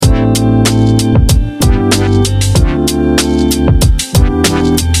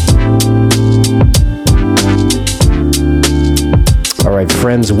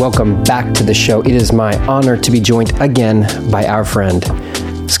welcome back to the show. It is my honor to be joined again by our friend,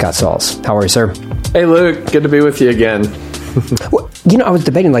 Scott Sauls. How are you, sir? Hey, Luke. Good to be with you again. Well, I was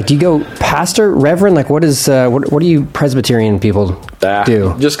debating, do you go pastor, reverend? What do you Presbyterian people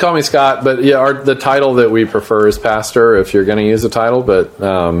do? Just call me Scott, but yeah, the title that we prefer is pastor if you're going to use a title, but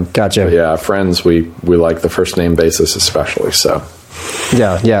gotcha. But yeah, friends, we like the first name basis especially, so.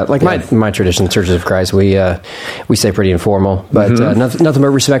 Yeah. My tradition, the Churches of Christ, we say pretty informal, but nothing but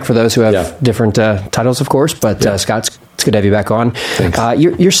respect for those who have different titles, of course. But Scott, it's good to have you back on. Thanks.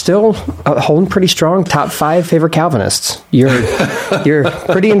 You're still holding pretty strong. Top 5 favorite Calvinists. You're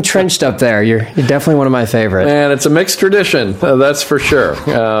pretty entrenched up there. You're definitely one of my favorites. And it's a mixed tradition, that's for sure.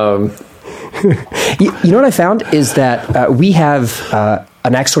 You know what I found is that we have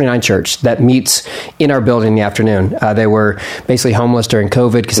an Acts 29 church that meets in our building in the afternoon. They were basically homeless during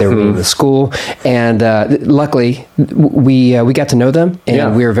COVID because they were meeting the school, and luckily we got to know them,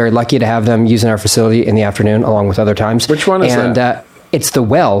 and we were very lucky to have them using our facility in the afternoon along with other times. Which one is that? It's the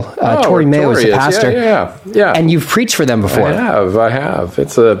Well. Tori Mayo is the pastor. Yeah. And you've preached for them before. I have.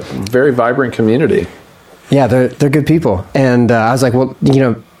 It's a very vibrant community. Yeah, they're good people. And I was like, well,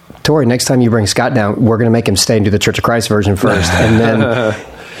 Tori, next time you bring Scott down, we're going to make him stay and do the Church of Christ version first, and then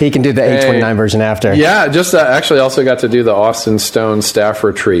he can do the 829 version after. Yeah, just actually also got to do the Austin Stone staff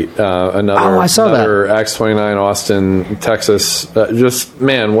retreat. Another Acts 29 Austin, Texas.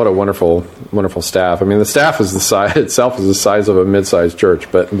 What a wonderful staff. I mean, the staff is itself is the size of a mid-sized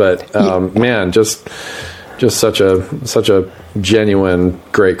church, but man, just such a genuine,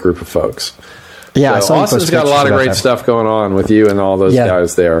 great group of folks. Yeah, so Austin's got a lot of great stuff going on with you and all those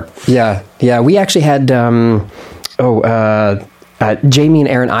guys there. Yeah. We actually had Jamie and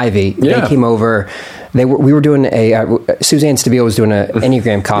Aaron Ivey. They came over. We were doing Suzanne Stabile was doing an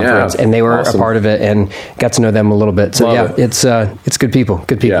Enneagram conference, and they were a part of it, and got to know them a little bit. So it's good people.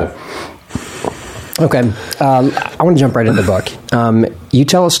 Good people. Yeah. Okay, I want to jump right into the book. You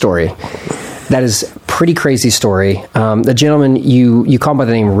tell a story that is a pretty crazy story. The gentleman, you call him by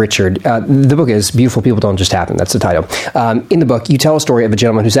the name Richard. The book is Beautiful People Don't Just Happen. That's the title. In the book, you tell a story of a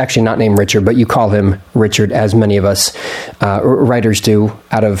gentleman who's actually not named Richard, but you call him Richard, as many of us writers do,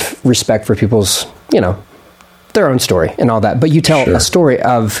 out of respect for people's, their own story and all that. But you tell a story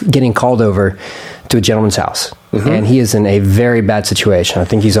of getting called over to a gentleman's house. And he is in a very bad situation. I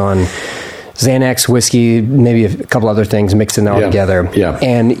think he's on Xanax, whiskey, maybe a couple other things mixed in there all together. Yeah.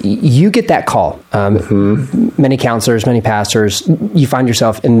 And you get that call. Many counselors, many pastors, you find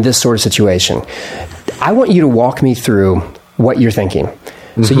yourself in this sort of situation. I want you to walk me through what you're thinking.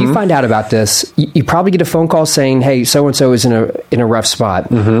 So you find out about this. You probably get a phone call saying, hey, so-and-so is in a rough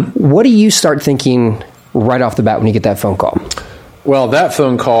spot. What do you start thinking right off the bat when you get that phone call? Well, that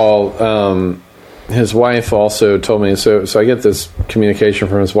phone call... his wife also told me, so I get this communication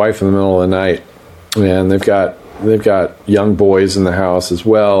from his wife in the middle of the night, and they've got young boys in the house as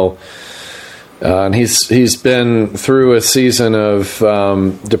well, and he's been through a season of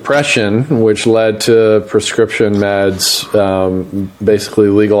depression, which led to prescription meds, basically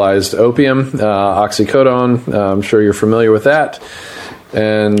legalized opium, oxycodone. I'm sure you're familiar with that.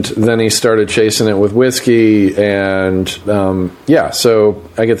 And then he started chasing it with whiskey, and so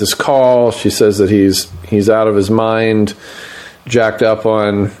I get this call. She says that he's out of his mind, jacked up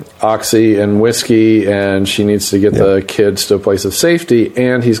on oxy and whiskey, and she needs to get the kids to a place of safety.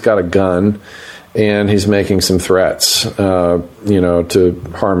 And he's got a gun, and he's making some threats, to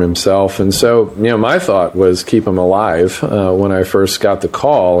harm himself. And so, my thought was keep him alive when I first got the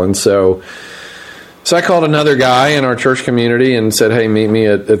call, and so I called another guy in our church community and said, hey, meet me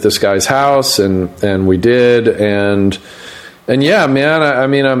at this guy's house. And we did. And yeah, man,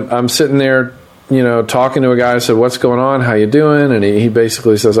 I'm sitting there, talking to a guy. I said, what's going on? How you doing? And he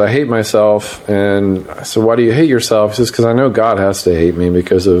basically says, I hate myself. And I said, why do you hate yourself? He says, because I know God has to hate me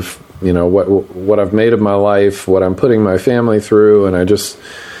because of, what I've made of my life, what I'm putting my family through. And I just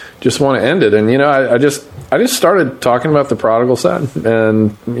want to end it. And, I just started talking about the prodigal son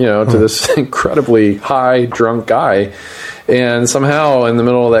and, to this incredibly high drunk guy. And somehow in the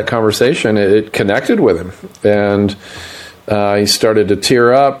middle of that conversation, it connected with him. And he started to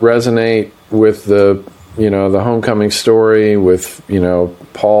tear up, resonate with the homecoming story, with,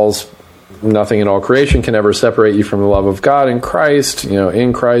 Paul's nothing in all creation can ever separate you from the love of God in Christ.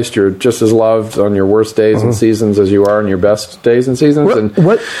 In Christ, you're just as loved on your worst days and seasons as you are on your best days and seasons.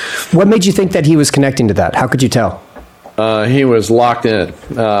 What made you think that he was connecting to that? How could you tell? He was locked in.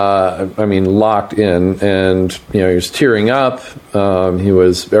 Locked in, and he was tearing up. He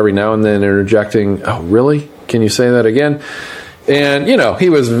was every now and then interjecting, "Oh, really? Can you say that again?" And he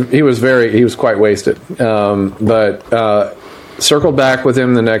was quite wasted. circled back with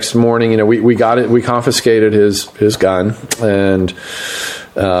him the next morning. We got it. We confiscated his gun, and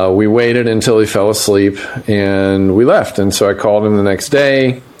we waited until he fell asleep, and we left. And so I called him the next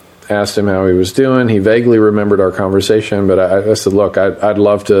day, asked him how he was doing. He vaguely remembered our conversation, but I said, look, I'd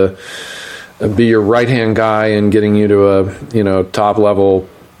love to be your right-hand guy in getting you to a top-level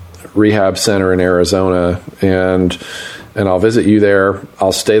rehab center in Arizona, and I'll visit you there.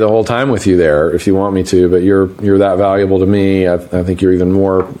 I'll stay the whole time with you there if you want me to, but you're that valuable to me. I think you're even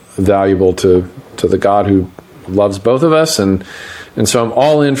more valuable to the God who loves both of us, and so I'm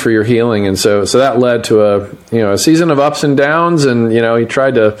all in for your healing. And so that led to a season of ups and downs. And he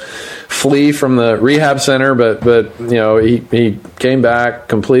tried to flee from the rehab center, but he came back,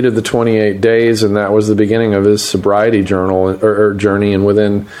 completed the 28 days, and that was the beginning of his sobriety journey. And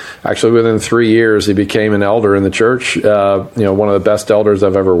within 3 years, he became an elder in the church. One of the best elders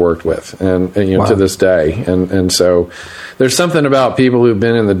I've ever worked with, and wow. To this day. And so there's something about people who've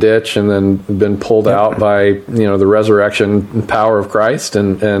been in the ditch and then been pulled out by the resurrection power of Christ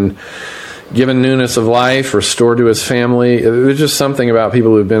and given newness of life, restored to his family. There's just something about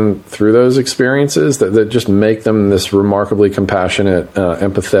people who've been through those experiences that just make them this remarkably compassionate,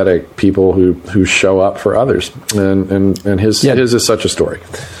 empathetic people who show up for others. And his is such a story.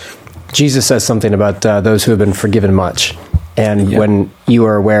 Jesus says something about those who have been forgiven much. And when you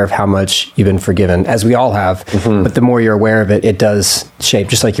are aware of how much you've been forgiven, as we all have, but the more you're aware of it, it does shape,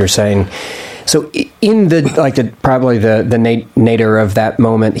 just like you're saying. So in probably the nadir of that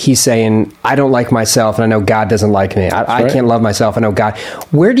moment, he's saying, I don't like myself, and I know God doesn't like me. I can't love myself, I know God.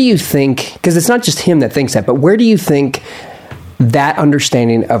 Where do you think, because it's not just him that thinks that, but where do you think that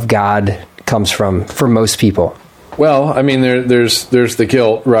understanding of God comes from for most people? Well, I mean, there's the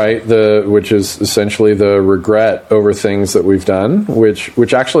guilt, right? Which is essentially the regret over things that we've done,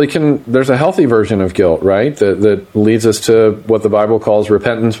 which actually there's a healthy version of guilt, right? That leads us to what the Bible calls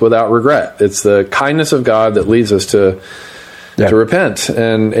repentance without regret. It's the kindness of God that leads us to repent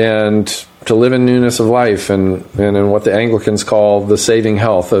and to live in newness of life and in what the Anglicans call the saving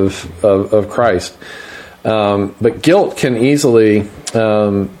health of Christ. But guilt can easily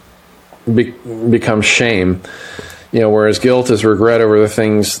become shame. Whereas guilt is regret over the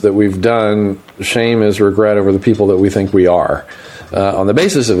things that we've done, shame is regret over the people that we think we are, on the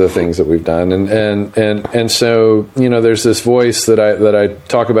basis of the things that we've done. And so, there's this voice that I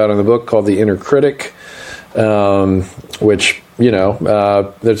talk about in the book called the inner critic, which,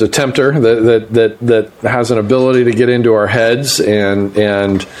 there's a tempter that has an ability to get into our heads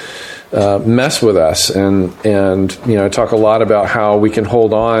and mess with us, and I talk a lot about how we can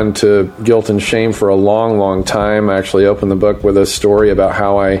hold on to guilt and shame for a long, long time. I actually opened the book with a story about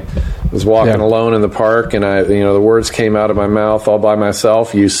how I was walking alone in the park, and the words came out of my mouth all by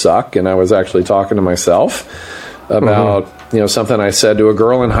myself, "You suck," and I was actually talking to myself about something I said to a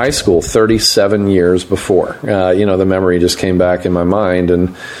girl in high school 37 years before. The memory just came back in my mind,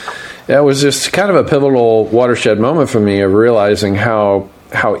 and it was just kind of a pivotal watershed moment for me of realizing how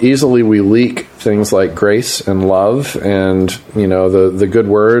easily we leak things like grace and love and, the good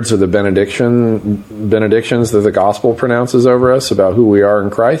words or the benedictions that the gospel pronounces over us about who we are in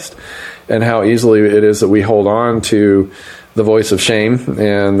Christ, and how easily it is that we hold on to the voice of shame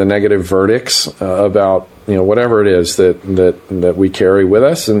and the negative verdicts about, whatever it is that we carry with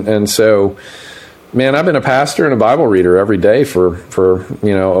us. And so, man, I've been a pastor and a Bible reader every day for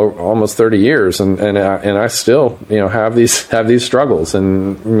almost 30 years, and I still have these struggles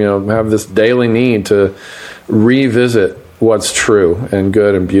and have this daily need to revisit what's true and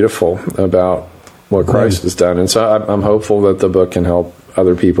good and beautiful about what Christ has done. And so I'm hopeful that the book can help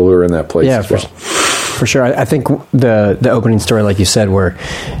other people who are in that place as well. For sure. I think the opening story, like you said, where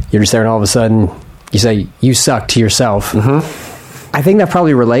you're just there and all of a sudden you say, "You suck" to yourself. I think that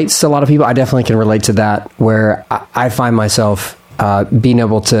probably relates to a lot of people. I definitely can relate to that, where I find myself being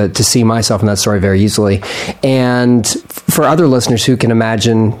able to see myself in that story very easily. And for other listeners who can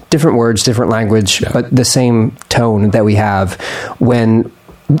imagine different words, different language, but the same tone that we have when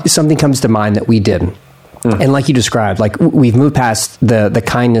something comes to mind that we did. And like you described, like we've moved past the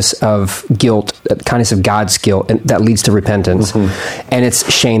kindness of guilt, the kindness of God's guilt, and that leads to repentance. And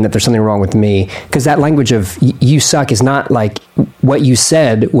it's shame that there's something wrong with me. Because that language of "you suck" is not like what you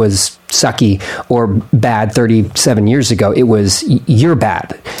said was sucky or bad 37 years ago. It was "you're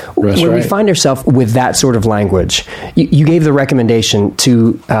bad." When we find ourselves with that sort of language, you gave the recommendation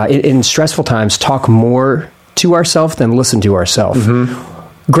to, in stressful times, talk more to ourselves than listen to ourselves.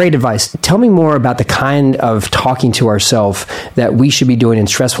 Great advice. Tell me more about the kind of talking to ourselves that we should be doing in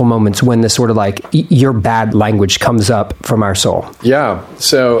stressful moments when this sort of like "your bad" language comes up from our soul. Yeah.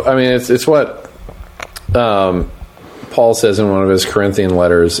 So, I mean, it's what Paul says in one of his Corinthian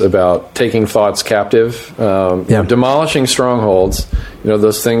letters about taking thoughts captive, demolishing strongholds,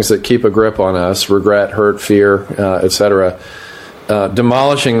 those things that keep a grip on us, regret, hurt, fear, etc.,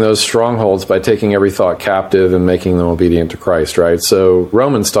 demolishing those strongholds by taking every thought captive and making them obedient to Christ, right? So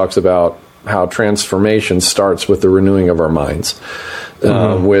Romans talks about how transformation starts with the renewing of our minds,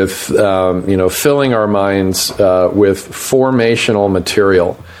 with filling our minds with formational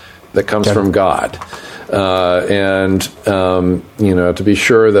material that comes from God, and to be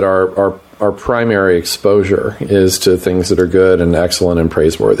sure that our primary exposure is to things that are good and excellent and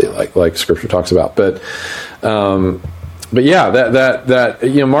praiseworthy, like Scripture talks about, But yeah,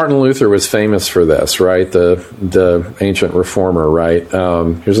 that Martin Luther was famous for this, right? The ancient reformer, right?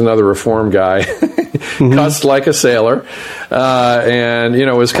 Here's another reform guy, cussed like a sailor, and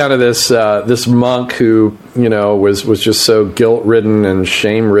was kind of this monk who was just so guilt ridden and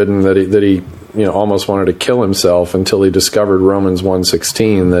shame ridden that he almost wanted to kill himself until he discovered Romans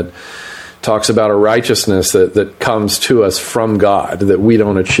 1:16 that talks about a righteousness that comes to us from God, that we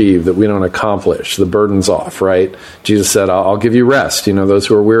don't achieve, that we don't accomplish. The burden's off, right? Jesus said, I'll give you rest, those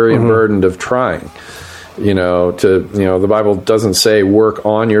who are weary and burdened of trying. The Bible doesn't say work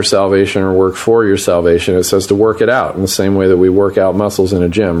on your salvation or work for your salvation. It says to work it out in the same way that we work out muscles in a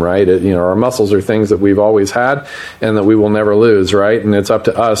gym, right? Our muscles are things that we've always had and that we will never lose, right? And it's up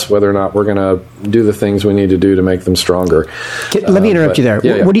to us whether or not we're going to do the things we need to do to make them stronger. Let me interrupt you there.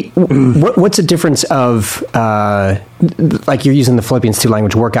 Yeah. What's the difference of, like you're using the Philippians 2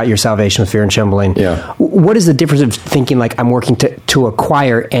 language, work out your salvation with fear and trembling. Yeah. What is the difference of thinking like I'm working to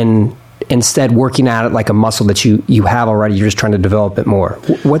acquire and instead working at it like a muscle that you have already, you're just trying to develop it more?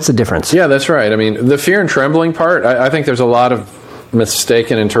 What's the difference? Yeah, that's right. I mean, the fear and trembling part, I think there's a lot of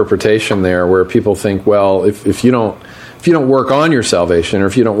mistaken interpretation there where people think, well, if you don't work on your salvation or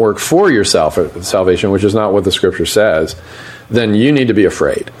if you don't work for your salvation, which is not what the Scripture says, then you need to be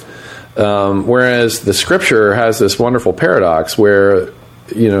afraid. Whereas the Scripture has this wonderful paradox where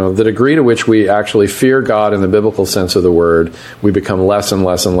the degree to which we actually fear God in the biblical sense of the word, we become less and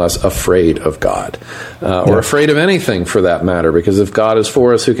less and less afraid of God, or afraid of anything for that matter, because if God is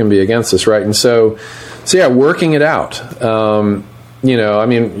for us, who can be against us, right? And so working it out.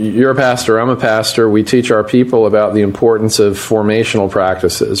 You're a pastor, I'm a pastor. We teach our people about the importance of formational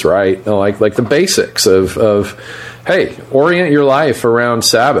practices, right? Like the basics of hey, orient your life around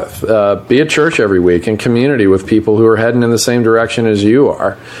Sabbath. Be at church every week in community with people who are heading in the same direction as you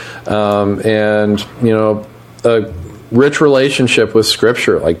are. A rich relationship with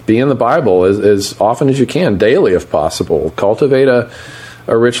Scripture. Like, be in the Bible as often as you can, daily if possible. Cultivate a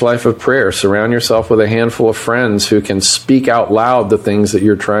rich life of prayer. Surround yourself with a handful of friends who can speak out loud the things that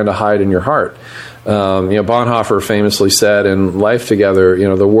you're trying to hide in your heart. Bonhoeffer famously said in Life Together,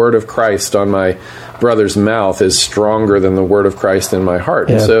 the word of Christ on my brother's mouth is stronger than the word of Christ in my heart.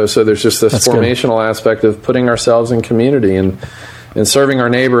 Yeah. So there's just this formational aspect of putting ourselves in community and serving our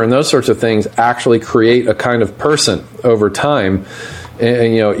neighbor, and those sorts of things actually create a kind of person over time.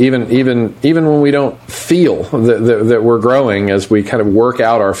 And even when we don't feel that we're growing as we kind of work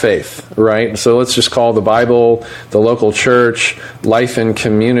out our faith, right? So let's just call the Bible, the local church, life in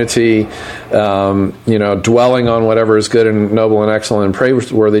community, dwelling on whatever is good and noble and excellent and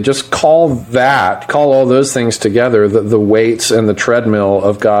praiseworthy. Just call all those things together the weights and the treadmill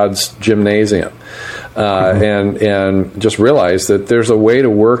of God's gymnasium, and just realize that there's a way to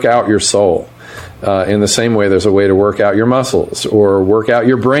work out your soul. In the same way, there's a way to work out your muscles or work out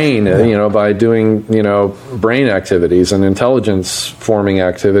your brain, by doing, brain activities and intelligence-forming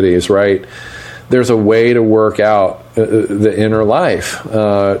activities, right? There's a way to work out the inner life,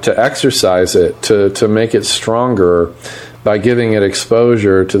 to exercise it, to make it stronger by giving it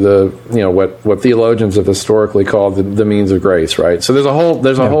exposure to the, what theologians have historically called the means of grace, right? So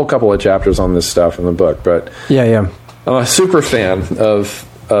there's a whole couple of chapters on this stuff in the book, but I'm a super fan of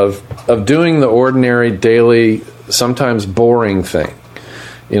doing the ordinary, daily, sometimes boring thing.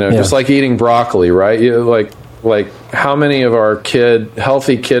 Just like eating broccoli, right? Like how many of our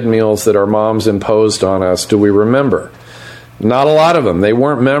healthy kid meals that our moms imposed on us do we remember? Not a lot of them. They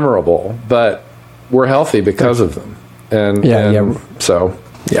weren't memorable, but we're healthy because of them. So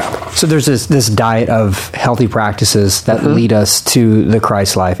there's this diet of healthy practices that lead us to the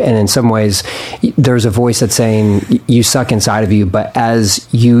Christ life. And in some ways, there's a voice that's saying you suck inside of you, but as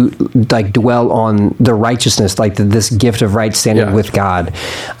you dwell on the righteousness, this gift of right standing with God,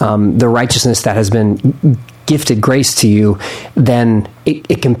 the righteousness that has been gifted grace to you, then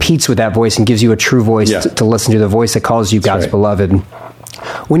it competes with that voice and gives you a true voice to listen to, the voice that calls you God's beloved.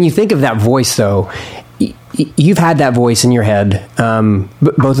 When you think of that voice, though, you've had that voice in your head.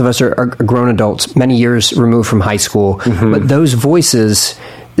 Both of us are grown adults, many years removed from high school, but those voices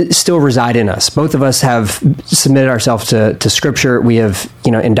still reside in us. Both of us have submitted ourselves to Scripture. We have,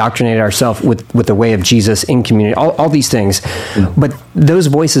 indoctrinated ourselves with the way of Jesus in community. All these things, but those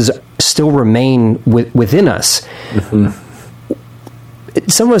voices still remain within us.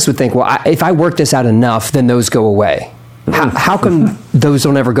 Some of us would think, well, if I work this out enough, then those go away. How come those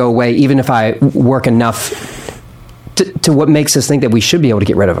don't ever go away, even if I work enough to what makes us think that we should be able to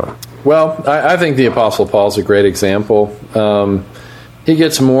get rid of them? Well, I think the Apostle Paul is a great example. He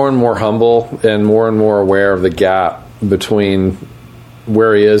gets more and more humble and more aware of the gap between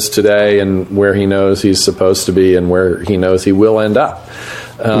where he is today and where he knows he's supposed to be and where he knows he will end up.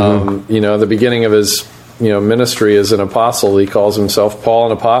 At the beginning of his ministry as an apostle, he calls himself Paul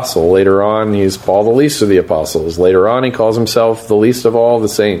an apostle. Later on, he's Paul the least of the apostles. Later on, he calls himself the least of all the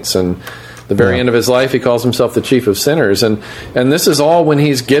saints. And the very end of his life, he calls himself the chief of sinners. And this is all when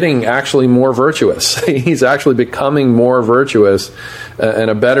he's getting actually more virtuous. He's actually becoming more virtuous and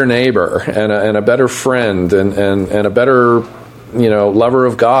a better neighbor and a better friend and a better, lover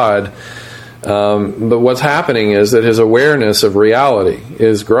of God. But what's happening is that his awareness of reality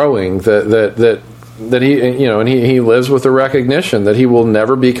is growing, that he, and he lives with the recognition that he will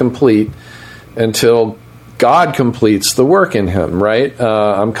never be complete until God completes the work in him, right?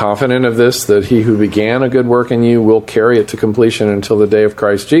 I'm confident of this, that he who began a good work in you will carry it to completion until the day of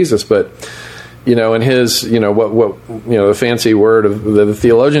Christ Jesus. But, in his, the fancy word of the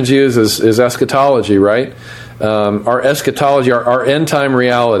theologians use is eschatology, right? Our eschatology, our end time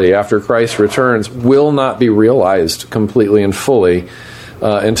reality after Christ returns will not be realized completely and fully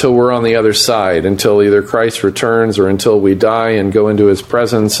until we're on the other side, until either Christ returns or until we die and go into his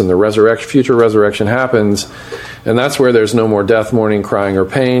presence and the future resurrection happens. And that's where there's no more death, mourning, crying, or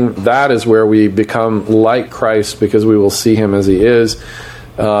pain. That is where we become like Christ because we will see him as he is.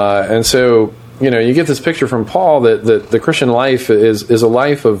 And so, you get this picture from Paul that the Christian life is a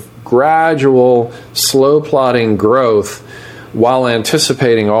life of gradual, slow plodding growth while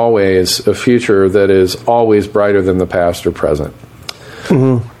anticipating always a future that is always brighter than the past or present.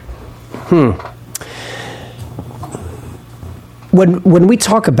 When we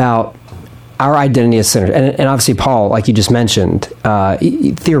talk about our identity as sinners, and obviously Paul, like you just mentioned,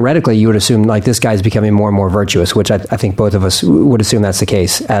 theoretically you would assume like this guy's becoming more and more virtuous, which I think both of us would assume that's the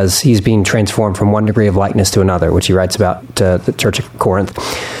case, as he's being transformed from one degree of likeness to another, which he writes about to the Church of Corinth.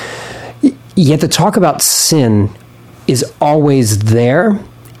 Yet the talk about sin is always there,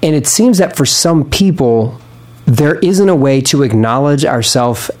 and it seems that for some people there isn't a way to acknowledge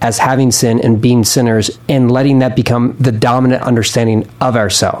ourselves as having sin and being sinners and letting that become the dominant understanding of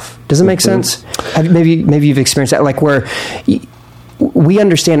ourselves. Does it make sense? Maybe you've experienced that, like where we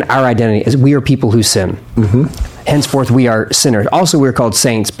understand our identity as we are people who sin. Henceforth, we are sinners. Also, we're called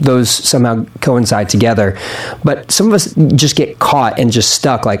saints. Those somehow coincide together. But some of us just get caught and just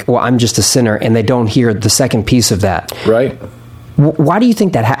stuck like, well, I'm just a sinner, and they don't hear the second piece of that. Right. Why do you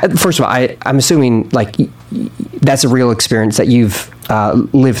think that First of all, I'm assuming like that's a real experience that you've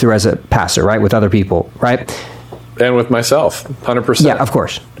lived through as a pastor, right? With other people, right? And with myself, 100%. Yeah, of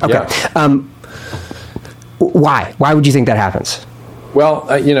course. Okay. Yeah. Why? Why would you think that happens? Well,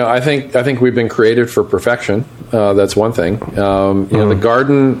 I think we've been created for perfection. That's one thing. The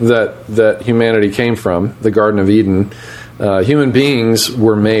garden that humanity came from, the Garden of Eden, human beings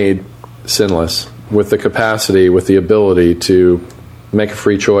were made sinless, with the capacity, with the ability to make a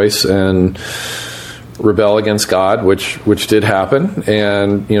free choice and rebel against God, which did happen.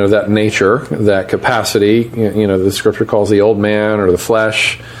 And, that nature, that capacity, the Scripture calls the old man or the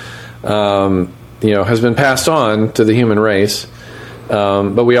flesh, has been passed on to the human race.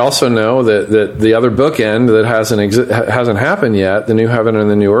 But we also know that the other bookend that hasn't happened yet, the new heaven and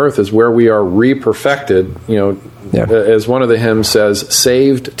the new earth, is where we are re-perfected, as one of the hymns says,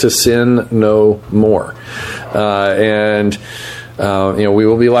 saved to sin no more. We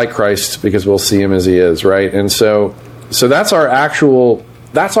will be like Christ because we'll see him as he is, right? And so that's our actual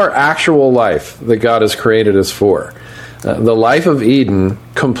life that God has created us for. The life of Eden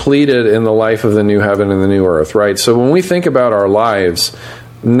completed in the life of the new heaven and the new earth, right? So when we think about our lives,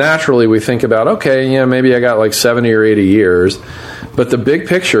 naturally we think about, okay, maybe I got like 70 or 80 years, but the big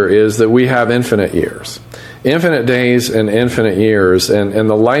picture is that we have infinite years. Infinite days and infinite years, and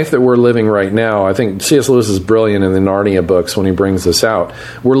the life that we're living right now, I think C.S. Lewis is brilliant in the Narnia books when he brings this out.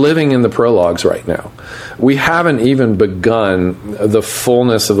 We're living in the prologues right now. We haven't even begun the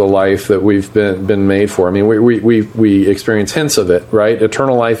fullness of the life that we've been made for. I mean, we experience hints of it, right?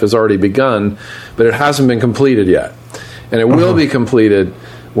 Eternal life has already begun, but it hasn't been completed yet. And it will be completed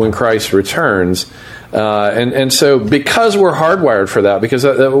when Christ returns. And so because we're hardwired for that, because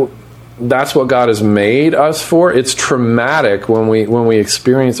that's what God has made us for, it's traumatic when we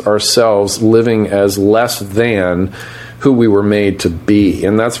experience ourselves living as less than who we were made to be.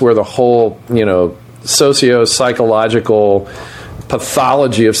 And that's where the whole, socio-psychological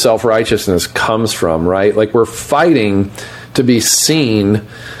pathology of self-righteousness comes from, right? Like we're fighting to be seen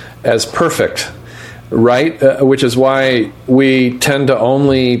as perfect, right? Which is why we tend to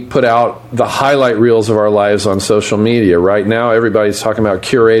only put out the highlight reels of our lives on social media. Right now, everybody's talking about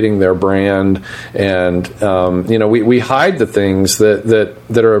curating their brand, and we hide the things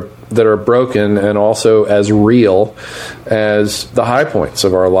that are broken and also as real as the high points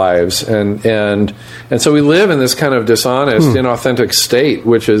of our lives, and so we live in this kind of dishonest, inauthentic state,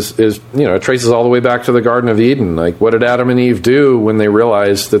 which is traces all the way back to the Garden of Eden. Like, what did Adam and Eve do when they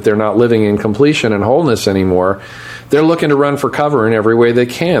realized that they're not living in completion and wholeness anymore? They're looking to run for cover in every way they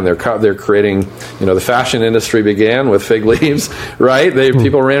can. They're creating, the fashion industry began with fig leaves, right?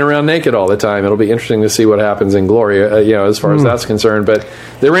 People ran around naked all the time. It'll be interesting to see what happens in glory, as far as that's concerned. But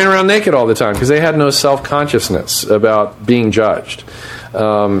they ran around naked all the time because they had no self-consciousness about being judged.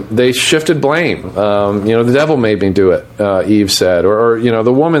 They shifted blame. The devil made me do it, Eve said. Or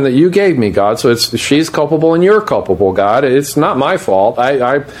the woman that you gave me, God, so she's culpable and you're culpable, God. It's not my fault.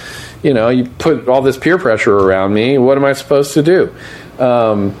 You put all this peer pressure around me. What am I supposed to do?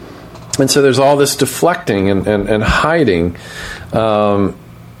 And so there's all this deflecting and hiding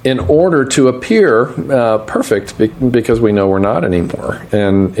in order to appear perfect because we know we're not anymore.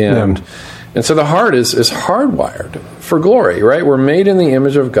 And so the heart is hardwired for glory, right? We're made in the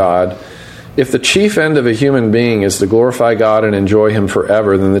image of God. If the chief end of a human being is to glorify God and enjoy Him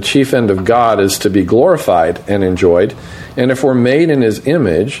forever, then the chief end of God is to be glorified and enjoyed. And if we're made in His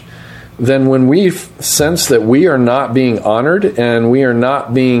image, then when we sense that we are not being honored and we are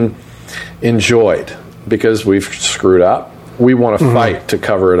not being enjoyed because we've screwed up, we want to fight to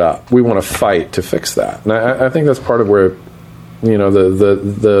cover it up. We want to fight to fix that. And I think that's part of where,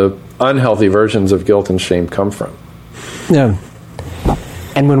 the unhealthy versions of guilt and shame come from. Yeah.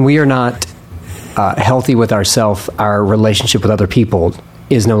 And when we are not healthy with ourselves, our relationship with other people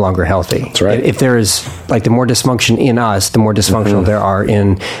is no longer healthy. That's right. If there is, the more dysfunction in us, the more dysfunctional there are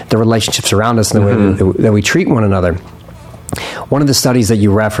in the relationships around us and the way that we treat one another. One of the studies that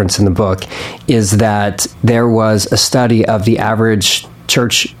you reference in the book is that there was a study of the average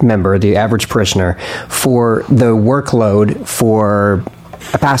church member, the average parishioner, for the workload for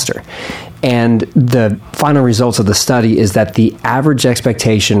a pastor. And the final results of the study is that the average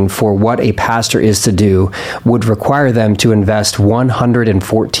expectation for what a pastor is to do would require them to invest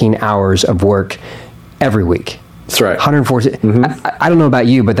 114 hours of work every week. That's right. 114. I don't know about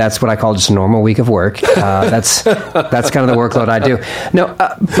you, but that's what I call just a normal week of work. That's kind of the workload I do. No,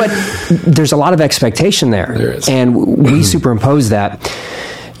 but there's a lot of expectation there. There is. And we superimpose that.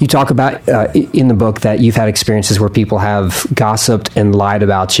 You talk about in the book that you've had experiences where people have gossiped and lied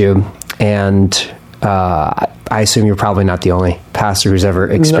about you. And I assume you're probably not the only pastor who's ever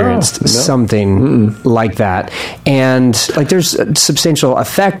experienced something like that. And there's a substantial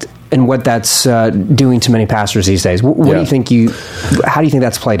effect in what that's doing to many pastors these days. What do you think how do you think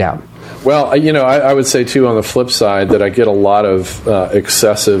that's played out? Well, I would say too, on the flip side, that I get a lot of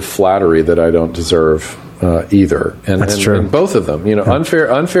excessive flattery that I don't deserve either. And that's true. And both of them,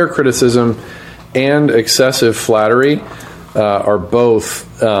 unfair criticism and excessive flattery are both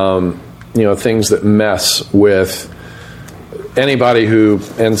things that mess with anybody who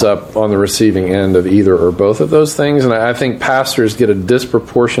ends up on the receiving end of either or both of those things. And I think pastors get a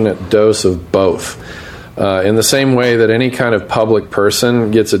disproportionate dose of both, in the same way that any kind of public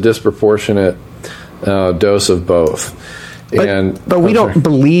person gets a disproportionate dose of both. But we don't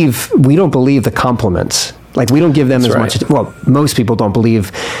believe the compliments. We don't give them as much. Well, most people don't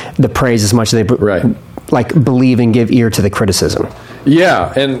believe the praise as much as they believe and give ear to the criticism.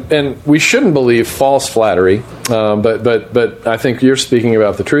 Yeah, and we shouldn't believe false flattery, but I think you're speaking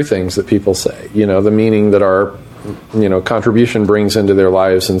about the true things that people say. The meaning that our contribution brings into their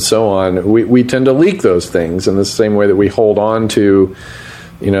lives and so on. We tend to leak those things in the same way that we hold on to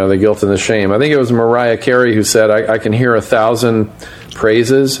the guilt and the shame. I think it was Mariah Carey who said, I can hear 1,000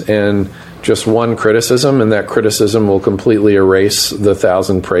 praises and just one criticism, and that criticism will completely erase the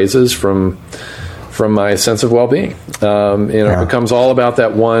 1,000 praises from my sense of well-being. It becomes all about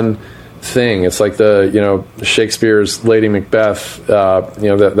that one thing. It's like Shakespeare's Lady Macbeth,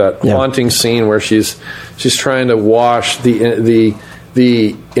 that haunting scene where she's trying to wash the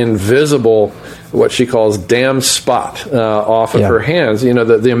invisible, what she calls damn spot off of her hands.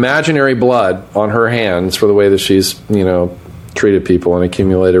 The imaginary blood on her hands for the way that she's treated people and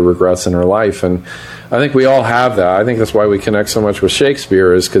accumulated regrets in her life. And I think we all have that. I think that's why we connect so much with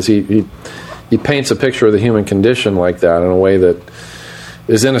Shakespeare, is because he paints a picture of the human condition like that in a way that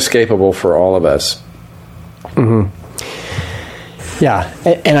is inescapable for all of us. Mm-hmm. Yeah,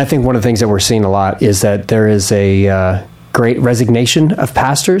 and I think one of the things that we're seeing a lot is that there is a great resignation of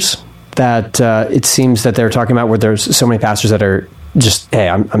pastors, that it seems that they're talking about, where there's so many pastors that are just, hey,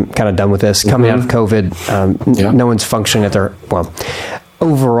 I'm kind of done with this. Coming out of COVID, no one's functioning at their, well,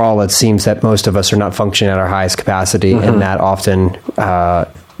 overall it seems that most of us are not functioning at our highest capacity, and that often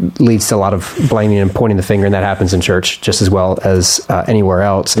leads to a lot of blaming and pointing the finger, and that happens in church just as well as anywhere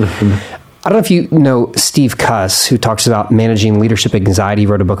else. I don't know if you know Steve Cuss, who talks about managing leadership anxiety. He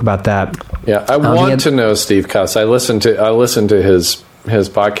wrote a book about that. Yeah, I want to know Steve Cuss. I listened to his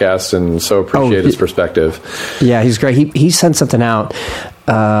podcast and so appreciate his perspective. Yeah, he's great. He sent something out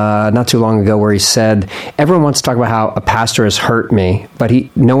not too long ago where he said, everyone wants to talk about how a pastor has hurt me, but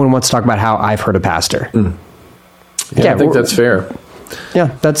no one wants to talk about how I've hurt a pastor. Yeah, I think that's fair.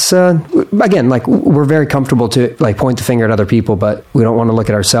 Yeah, that's, again, like, we're very comfortable to, like, point the finger at other people, but we don't want to look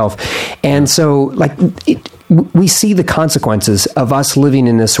at ourselves. And so, like, we see the consequences of us living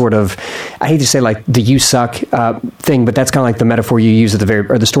in this sort of, I hate to say, like, the you suck thing, but that's kind of like the metaphor you use or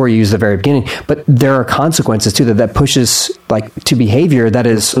the story you use at the very beginning. But there are consequences, too, that pushes, like, to behavior that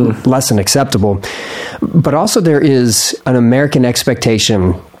is less than acceptable. But also there is an American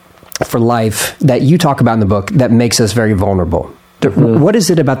expectation for life that you talk about in the book that makes us very vulnerable. What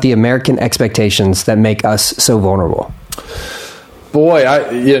is it about the American expectations that make us so vulnerable? Boy,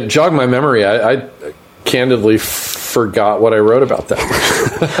 jog my memory. I candidly forgot what I wrote about that.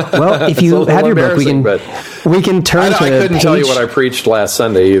 Well, if you have your book, we can turn to. I couldn't tell you what I preached last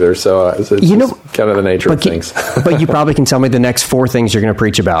Sunday either, so it's kind of the nature of things. But you probably can tell me the next 4 things you're going to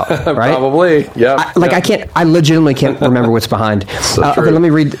preach about, right? Probably, yeah. I legitimately can't remember what's behind. Okay, let me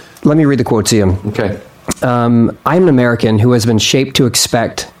read the quote to you. Okay. I'm an American who has been shaped to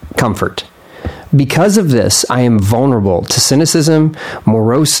expect comfort. Because of this, I am vulnerable to cynicism,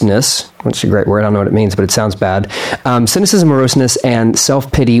 moroseness, which is a great word, I don't know what it means, but it sounds bad, cynicism, moroseness, and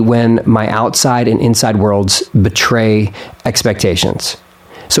self-pity when my outside and inside worlds betray expectations.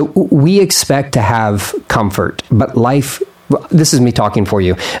 So we expect to have comfort, but life, this is me talking for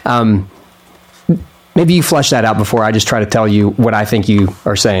you. Maybe you flesh that out before I just try to tell you what I think you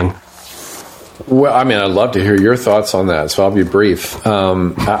are saying. Well, I mean, I'd love to hear your thoughts on that, so I'll be brief. We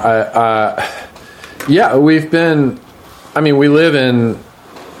live in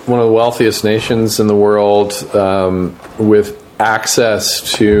one of the wealthiest nations in the world, with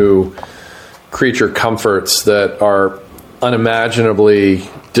access to creature comforts that are unimaginably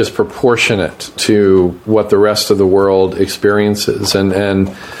disproportionate to what the rest of the world experiences. And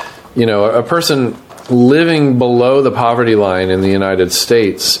a person living below the poverty line in the United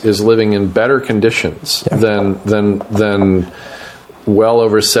States is living in better conditions than well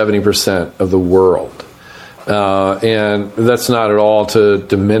over 70% of the world. And that's not at all to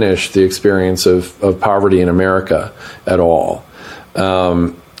diminish the experience of poverty in America at all.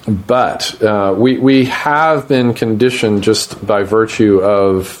 But we have been conditioned just by virtue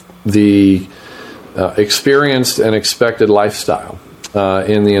of the experienced and expected lifestyle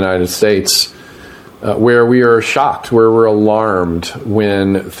in the United States, where we are shocked, where we're alarmed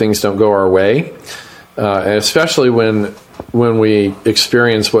when things don't go our way, and especially when we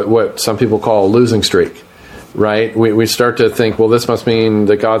experience what some people call a losing streak, right? We start to think, well, this must mean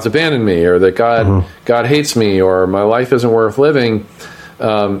that God's abandoned me, or that God hates me, or my life isn't worth living.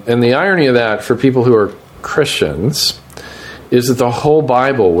 And the irony of that for people who are Christians is that the whole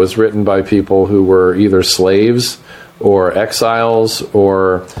Bible was written by people who were either slaves or exiles,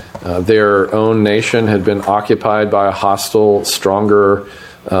 or their own nation had been occupied by a hostile, stronger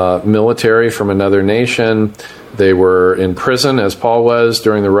military from another nation. They were in prison, as Paul was,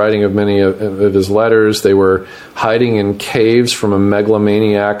 during the writing of many of his letters. They were hiding in caves from a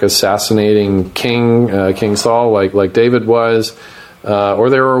megalomaniac assassinating King Saul, like David was. Or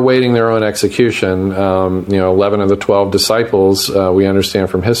they were awaiting their own execution. 11 of the 12 disciples, we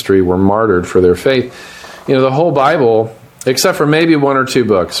understand from history, were martyred for their faith. The whole Bible, except for maybe 1 or 2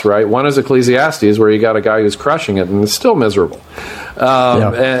 books, right? One is Ecclesiastes, where you got a guy who's crushing it and is still miserable. But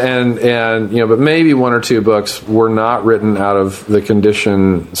maybe 1 or 2 books were not written out of the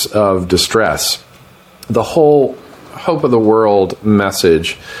conditions of distress. The whole hope of the world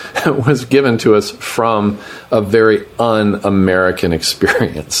message was given to us from a very un-American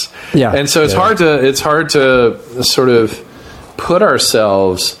experience. Yeah. And so it's hard to sort of put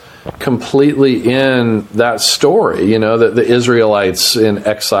ourselves completely in that story, the Israelites in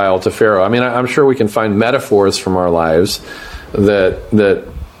exile to Pharaoh. I mean, I'm sure we can find metaphors from our lives, that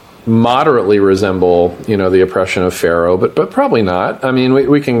moderately resemble, the oppression of Pharaoh, but probably not. I mean,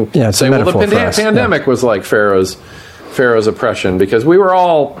 we can say, well, the pandemic was like Pharaoh's oppression, because we were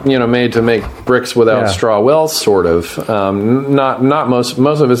all, made to make bricks without straw. Well, sort of. Not most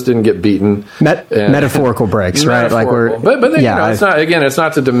of us didn't get beaten. Metaphorical bricks, right? Like it's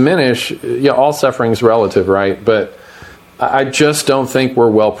not to diminish. All suffering is relative, right? But I just don't think we're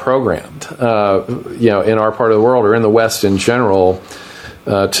well programmed, in our part of the world or in the West in general,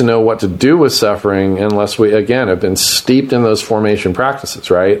 to know what to do with suffering unless we, again, have been steeped in those formation practices,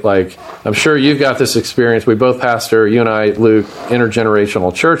 right? Like, I'm sure you've got this experience. We both pastor, you and I, Luke,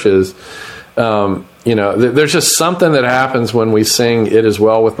 intergenerational churches. There's just something that happens when we sing "It Is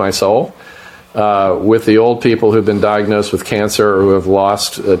Well With My Soul" with the old people who've been diagnosed with cancer or who have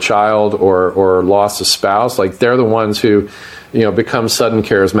lost a child or lost a spouse. Like, they're the ones who become sudden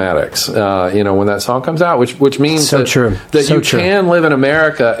charismatics, when that song comes out, which means that can live in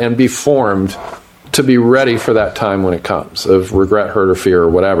America and be formed to be ready for that time when it comes, of regret, hurt, or fear, or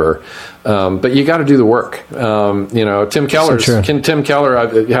whatever. But you got to do the work. Tim Keller, I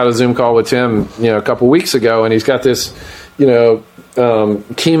had a Zoom call with Tim, a couple weeks ago, and he's got this, chemo,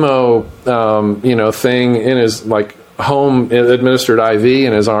 thing in his, like, home administered IV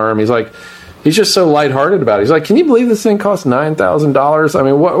in his arm. He's just so lighthearted about it. He's like, can you believe this thing costs $9,000? I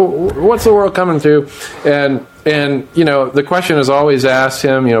mean, what's the world coming to? And the question is always asked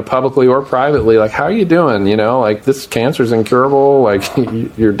him, publicly or privately, like, how are you doing? Like, this cancer's incurable. Like,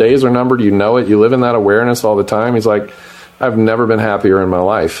 your days are numbered. You know it. You live in that awareness all the time. He's like, I've never been happier in my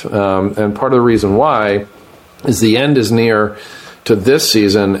life. And part of the reason why is the end is near to this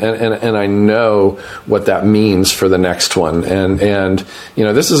season, and I know what that means for the next one. And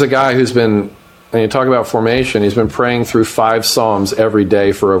this is a guy who's been, and you talk about formation, he's been praying through 5 Psalms every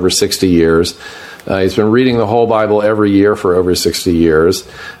day for over 60 years. He's been reading the whole Bible every year for over 60 years.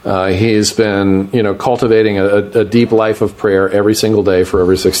 He's been, cultivating a deep life of prayer every single day for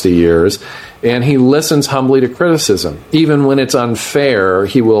over 60 years. And he listens humbly to criticism. Even when it's unfair,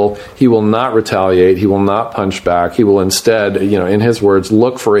 he will not retaliate. He will not punch back. He will instead, in his words,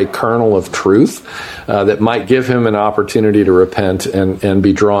 look for a kernel of truth that might give him an opportunity to repent and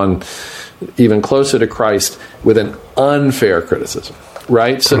be drawn even closer to Christ with an unfair criticism.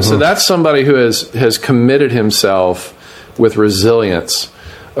 Right? So that's somebody who has committed himself with resilience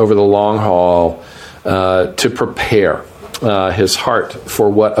over the long haul to prepare his heart for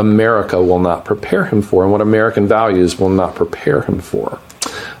what America will not prepare him for, and what American values will not prepare him for.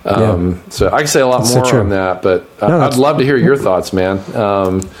 So I can say a lot more on that, but I'd love to hear your thoughts, man.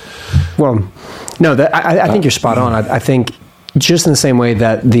 I think you're spot on. I think just in the same way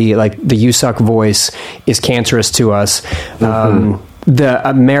that the "you suck" voice is cancerous to us, the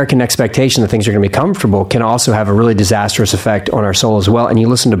American expectation that things are going to be comfortable can also have a really disastrous effect on our soul as well. And you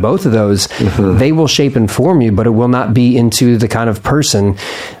listen to both of those, they will shape and form you, but it will not be into the kind of person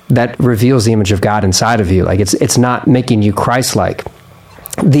that reveals the image of God inside of you. Like, it's not making you Christ-like.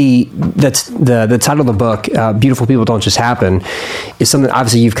 That's the title of the book, "Beautiful People Don't Just Happen," is something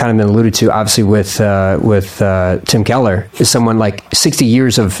obviously you've kind of been alluded to. Obviously with Tim Keller, is someone like 60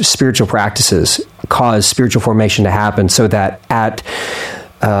 years of spiritual practices cause spiritual formation to happen, so that at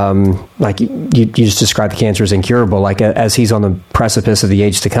like you just described, the cancer is incurable. Like, as he's on the precipice of the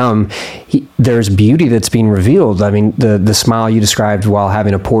age to come, there's beauty that's being revealed. I mean, the smile you described while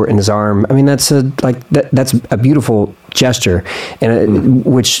having a port in his arm. I mean, that's a beautiful gesture, and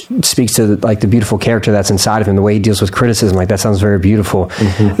which speaks to the beautiful character that's inside of him. The way he deals with criticism, like, that sounds very beautiful.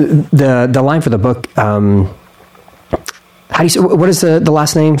 The line for the book. How do you say, what is the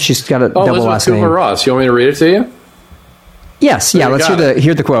last name? She's got a double last name. Elizabeth Kubler-Ross. You want me to read it to you? Yes, yeah. Let's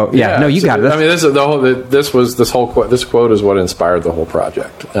hear the quote. Yeah, no, you got it. I mean, this quote is what inspired the whole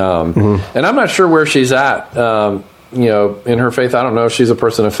project. And I'm not sure where she's at. In her faith, I don't know if she's a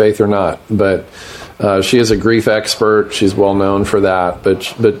person of faith or not. But she is a grief expert. She's well known for that.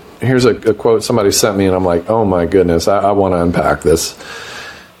 But here's a quote somebody sent me, and I'm like, oh my goodness, I want to unpack this.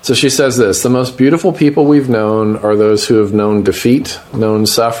 So she says this: "The most beautiful people we've known are those who have known defeat, known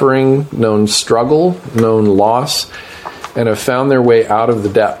suffering, known struggle, known loss, and have found their way out of the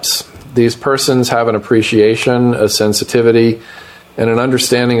depths. These persons have an appreciation, a sensitivity, and an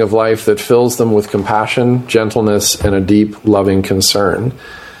understanding of life that fills them with compassion, gentleness, and a deep, loving concern.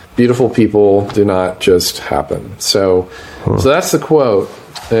 Beautiful people do not just happen." So that's the quote.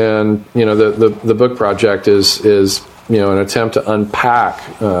 And the book project is an attempt to unpack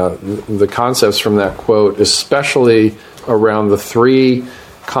the concepts from that quote, especially around the 3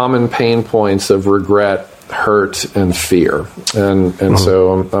 common pain points of regret, hurt, and fear. And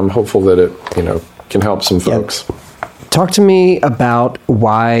so I'm hopeful that it can help some folks. Talk to me about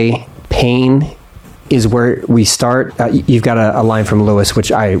why pain is where we start. You've got a line from Lewis, which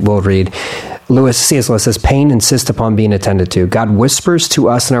I will read. C.S. Lewis says, pain insists upon being attended to. God whispers to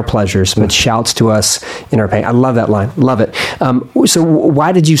us in our pleasures, but shouts to us in our pain. I love that line. Love it. So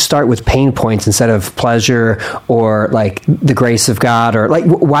why did you start with pain points instead of pleasure or like the grace of God? Or like,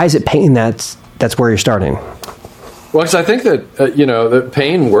 why is it pain that's where you're starting? Well, because I think that, that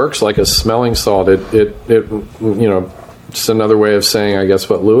pain works like a smelling salt. It just another way of saying, I guess,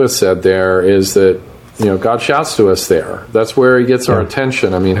 what Lewis said there is that, God shouts to us there. That's where he gets our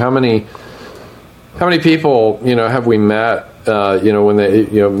attention. I mean, how many people, have we met, when they,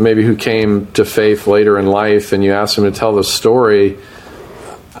 maybe who came to faith later in life, and you ask them to tell the story.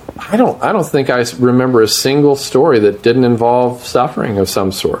 I don't think I remember a single story that didn't involve suffering of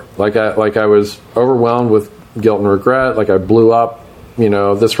some sort. Like I was overwhelmed with guilt and regret. Like I blew up,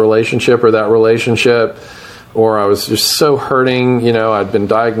 this relationship or that relationship. Or I was just so hurting, I'd been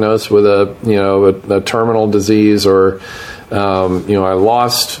diagnosed with a terminal disease, or, I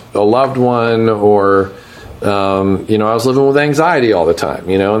lost a loved one, or, I was living with anxiety all the time,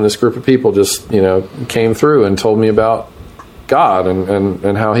 and this group of people just, came through and told me about God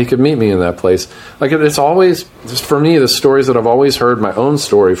and how he could meet me in that place. Like it's always, just for me, the stories that I've always heard, my own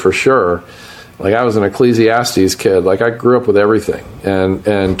story for sure. Like I was an Ecclesiastes kid. Like I grew up with everything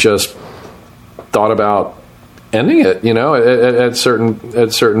and just thought about ending it, at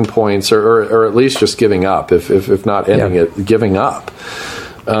certain points, or at least just giving up, if not ending it, giving up,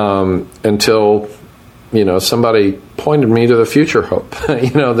 until somebody pointed me to the future hope,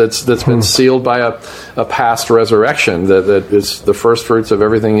 that's been sealed by a past resurrection that is the first fruits of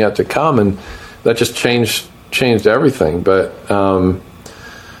everything yet to come, and that just changed everything. But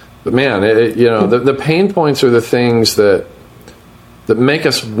man, the pain points are the things that make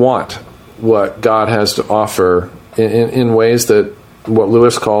us want what God has to offer in ways that what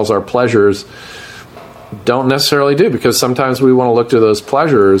Lewis calls our pleasures don't necessarily do, because sometimes we want to look to those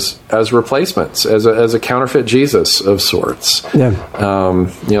pleasures as replacements, as a counterfeit Jesus of sorts. Yeah.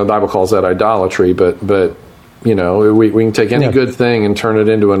 The Bible calls that idolatry, but we can take any good thing and turn it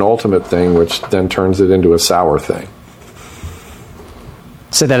into an ultimate thing, which then turns it into a sour thing.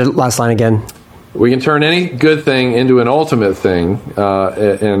 Say that last line again. We can turn any good thing into an ultimate thing,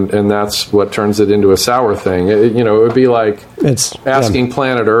 and that's what turns it into a sour thing. It would be like asking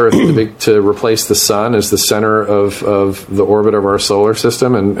planet Earth to replace the sun as the center of the orbit of our solar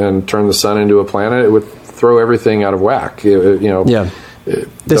system and turn the sun into a planet. It would throw everything out of whack.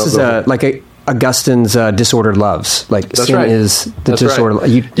 This is like Augustine's disordered loves. Like sin is the disorder.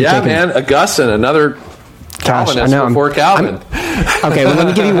 Right. Augustine, another Calvinist before Calvin. Okay, well, let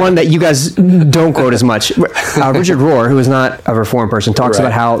me give you one that you guys don't quote as much. Richard Rohr, who is not a Reformed person, talks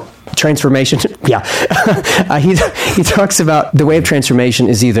about how transformation... he talks about the way of transformation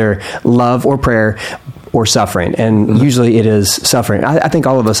is either love or prayer or suffering, and usually it is suffering. I think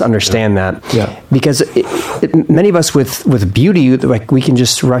all of us understand that, because many of us with beauty, like we can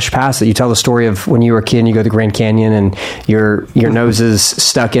just rush past it. You tell the story of when you were a kid and you go to the Grand Canyon and your nose is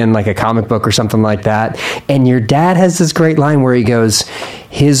stuck in like a comic book or something like that, and your dad has this great line where he goes,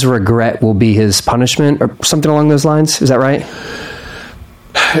 his regret will be his punishment, or something along those lines. Is that right?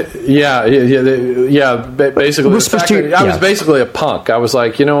 Yeah. Basically, I was basically a punk. I was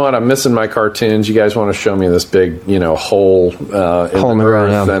like, you know what? I'm missing my cartoons. You guys want to show me this big, hole in the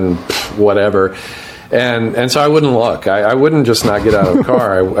earth and whatever. And so I wouldn't look. I wouldn't just not get out of the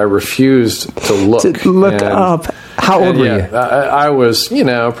car. I refused to look. Up. How old were you? I was,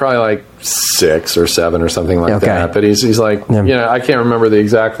 probably like 6 or 7 or something like that. But he's like, I can't remember the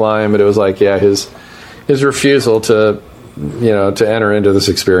exact line, but it was like, his refusal to enter into this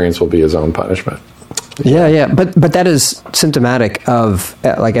experience will be his own punishment. Yeah. But that is symptomatic of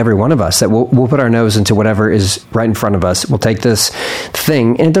like every one of us, that we'll put our nose into whatever is right in front of us. We'll take this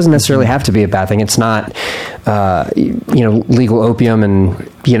thing, and it doesn't necessarily have to be a bad thing. It's not, legal opium and,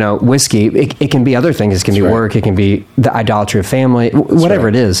 whiskey. It can be other things. It can be work. It can be the idolatry of family, whatever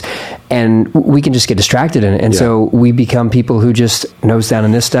it is. And we can just get distracted in it. And so we become people who just nose down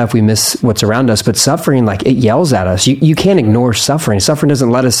in this stuff. We miss what's around us. But suffering, like, it yells at us. You can't ignore suffering. Suffering doesn't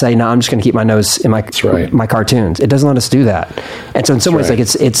let us say, no, I'm just going to keep my nose in my cartoons. It doesn't let us do that. And so in some ways, like,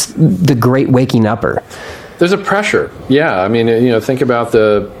 it's the great waking upper. There's a pressure. Yeah. I mean, think about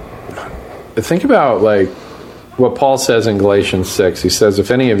like what Paul says in Galatians 6. He says, if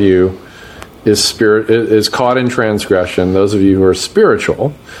any of you is caught in transgression, those of you who are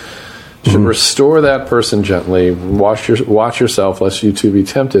spiritual should restore that person gently. Watch yourself, lest you too be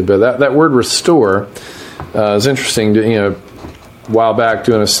tempted. But that word restore is interesting. A while back,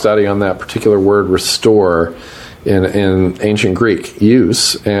 doing a study on that particular word restore, in ancient Greek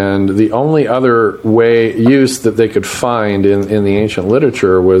use, and the only other use that they could find in the ancient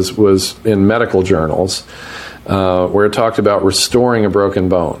literature was in medical journals, where it talked about restoring a broken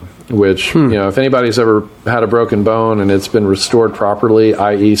bone. Which, if anybody's ever had a broken bone and it's been restored properly,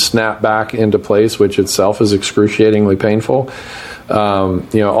 i.e. snapped back into place, which itself is excruciatingly painful,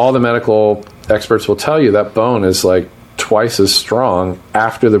 all the medical experts will tell you that bone is like twice as strong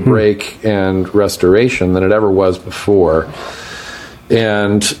after the break and restoration than it ever was before.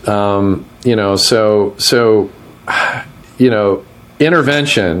 And,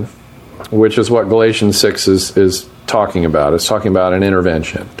 intervention, which is what Galatians 6 is talking about. It's talking about an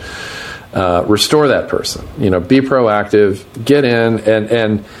intervention. Restore that person. Be proactive. Get in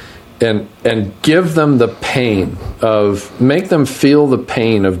and give them the pain make them feel the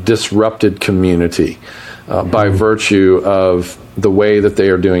pain of disrupted community by virtue of the way that they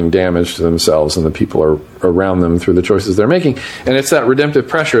are doing damage to themselves and the people around them through the choices they're making. And it's that redemptive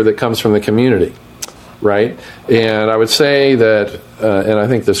pressure that comes from the community. Right? And I would say that, and I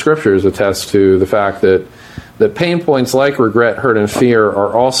think the scriptures attest to the fact that pain points like regret, hurt, and fear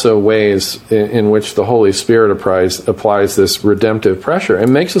are also ways in which the Holy Spirit applies this redemptive pressure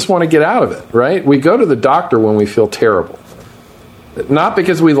and makes us want to get out of it, right? We go to the doctor when we feel terrible. Not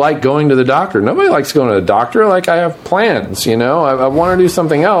because we like going to the doctor. Nobody likes going to the doctor. Like, I have plans, I want to do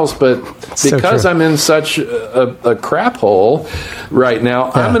something else, but because I'm in such a crap hole right now,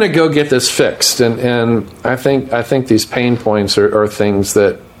 I'm going to go get this fixed. And I think these pain points are things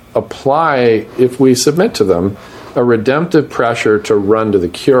that apply, if we submit to them, a redemptive pressure to run to the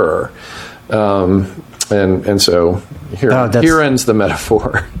cure. And so here ends the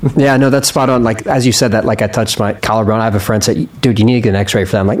metaphor. Yeah, no, that's spot on. Like, as you said that, like, I touched my collarbone. I have a friend said, dude, you need to get an x-ray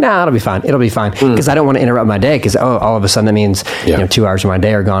for that. I'm like, nah, it'll be fine. It'll be fine. Because I don't want to interrupt my day, because, all of a sudden that means 2 hours of my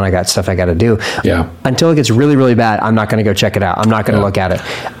day are gone. I got stuff I got to do. Yeah. Until it gets really, really bad, I'm not going to go check it out. I'm not going to look at it.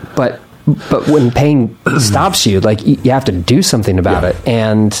 But when pain stops you, like, you have to do something about it.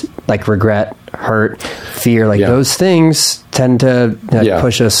 And like regret, hurt, fear, like those things tend to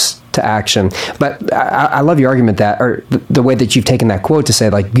push us to action. But I love your argument or the way that you've taken that quote to say,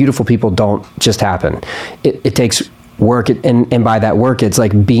 like, beautiful people don't just happen. It takes work. And by that work, it's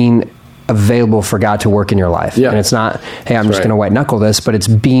like being available for God to work in your life. Yeah. And it's not, hey, I'm just going to white knuckle this, but it's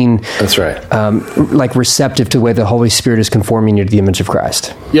being like receptive to the way the Holy Spirit is conforming you to the image of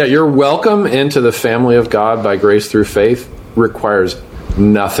Christ. Yeah, your welcome into the family of God by grace through faith requires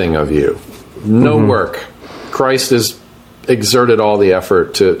nothing of you. No work. Christ has exerted all the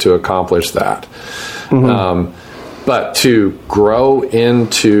effort to accomplish that. But to grow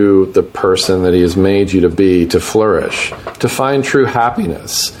into the person that he has made you to be, to flourish, to find true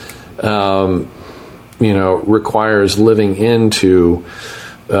happiness, requires living into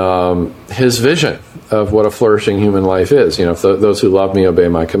his vision of what a flourishing human life is. If those who love me obey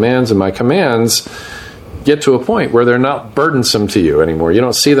my commands, and my commands get to a point where they're not burdensome to you anymore. You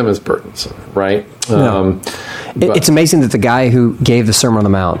don't see them as burdensome, right? No. It's amazing that the guy who gave the Sermon on the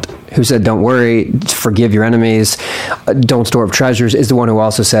Mount, who said, don't worry, forgive your enemies, don't store up treasures, is the one who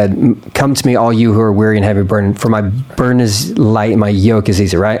also said, come to me, all you who are weary and heavy burden, for my burden is light and my yoke is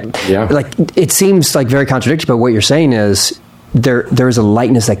easy, right? Yeah. Like, it seems like very contradictory, but what you're saying is there is a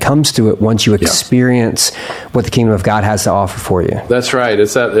lightness that comes to it once you experience what the kingdom of God has to offer for you. That's right.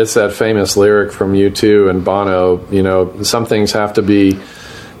 It's that famous lyric from U2 and Bono, some things have to be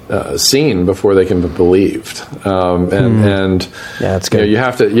seen before they can be believed, and that's good. You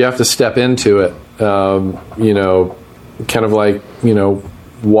have to step into it, kind of like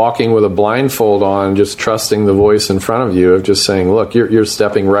walking with a blindfold on, just trusting the voice in front of you of just saying, look, you're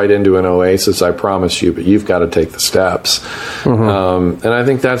stepping right into an oasis, I promise you, but you've got to take the steps. And I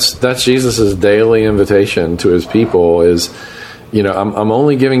think that's Jesus's daily invitation to his people is, I'm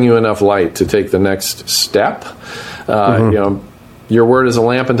only giving you enough light to take the next step. Your word is a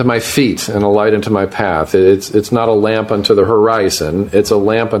lamp unto my feet and a light unto my path. It's not a lamp unto the horizon. It's a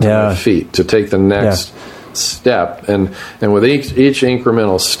lamp unto my feet to take the next step. And with each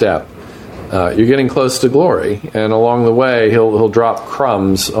incremental step, you're getting close to glory. And along the way, he'll drop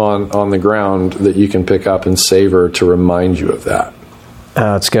crumbs on the ground that you can pick up and savor to remind you of that.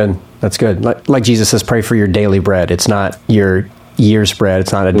 That's good. That's good. Like Jesus says, pray for your daily bread. It's not your year's bread.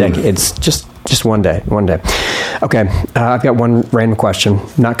 It's not a decade. It's just one day. Okay, I've got one random question,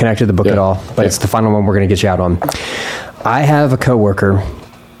 not connected to the book at all, but it's the final one we're going to get you out on. I have a coworker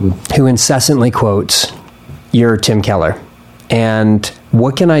who incessantly quotes your Tim Keller, and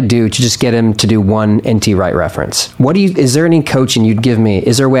what can I do to just get him to do one NT Wright reference? Is there any coaching you'd give me?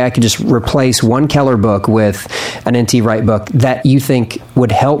 Is there a way I could just replace one Keller book with an NT Wright book that you think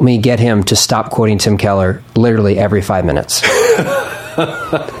would help me get him to stop quoting Tim Keller literally every 5 minutes?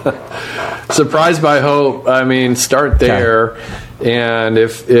 Surprised by Hope. I mean, start there. Okay. And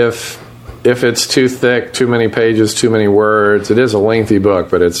if it's too thick, too many pages, too many words, it is a lengthy book,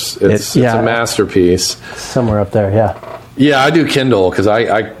 but it's a masterpiece. Somewhere up there, yeah. Yeah, I do Kindle because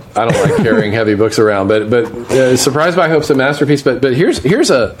I don't like carrying heavy books around. But Surprised by Hope's a masterpiece. But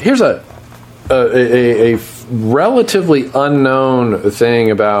here's a relatively unknown thing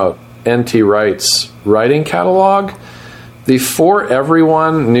about N.T. Wright's writing catalog. The For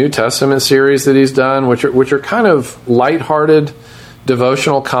Everyone New Testament series that he's done, which are kind of lighthearted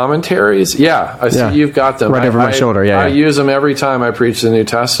devotional commentaries. Yeah, I see you've got them. Right over my shoulder, I use them every time I preach the New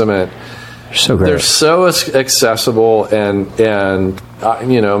Testament. They're so great. They're so accessible, and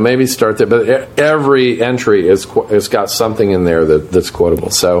maybe start there. But every entry has got something in there that's quotable.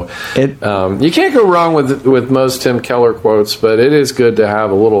 So you can't go wrong with most Tim Keller quotes, but it is good to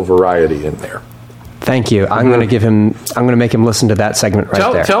have a little variety in there. Thank you. I'm going to make him listen to that segment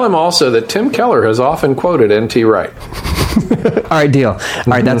there. Tell him also that Tim Keller has often quoted N.T. Wright. All right, deal. All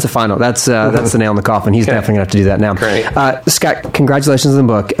right, that's the final. That's the nail in the coffin. He's definitely going to have to do that now. Great. Scott, congratulations on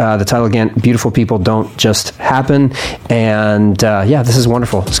the book. The title again, Beautiful People Don't Just Happen. And this is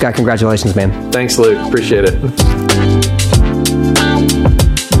wonderful. Scott, congratulations, man. Thanks, Luke. Appreciate it.